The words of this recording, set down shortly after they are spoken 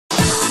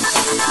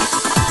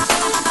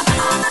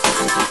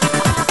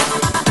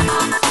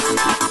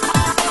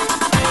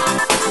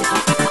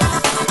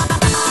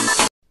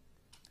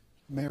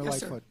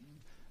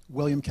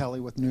William Kelly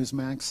with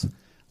Newsmax.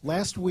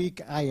 Last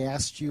week I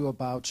asked you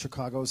about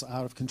Chicago's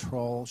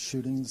out-of-control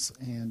shootings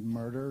and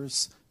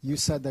murders. You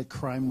said that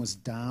crime was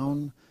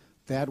down.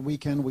 That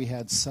weekend we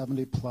had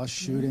 70-plus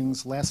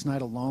shootings. Last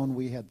night alone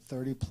we had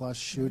 30-plus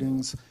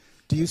shootings.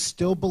 Do you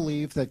still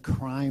believe that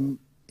crime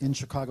in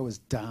Chicago is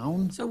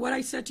down? So what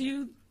I said to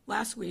you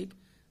last week,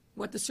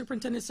 what the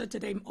superintendent said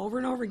today over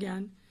and over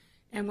again,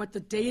 and what the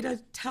data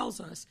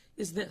tells us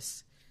is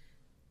this.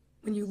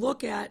 When you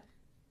look at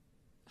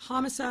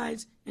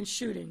homicides and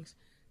shootings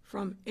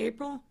from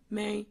April,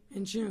 May,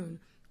 and June,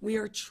 we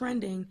are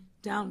trending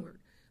downward.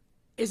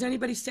 Is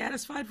anybody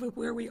satisfied with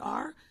where we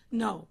are?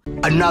 No.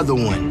 Another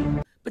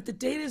one. But the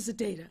data is the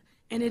data,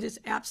 and it is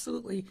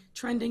absolutely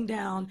trending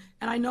down.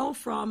 And I know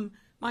from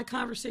my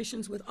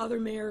conversations with other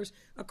mayors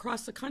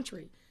across the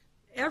country,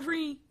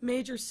 every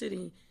major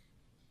city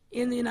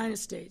in the United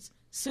States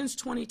since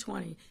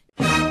 2020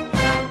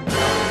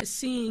 is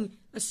seeing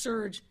a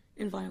surge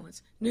in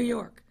violence. New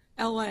York,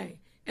 LA,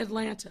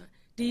 Atlanta,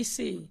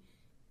 DC,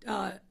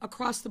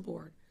 across the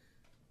board.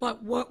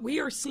 But what we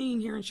are seeing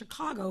here in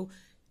Chicago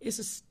is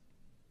a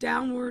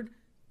downward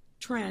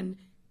trend,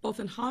 both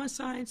in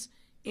homicides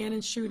and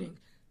in shooting.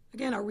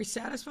 Again, are we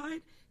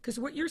satisfied? Because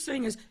what you're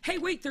saying is, hey,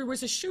 wait, there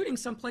was a shooting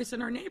someplace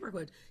in our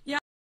neighborhood. Yeah.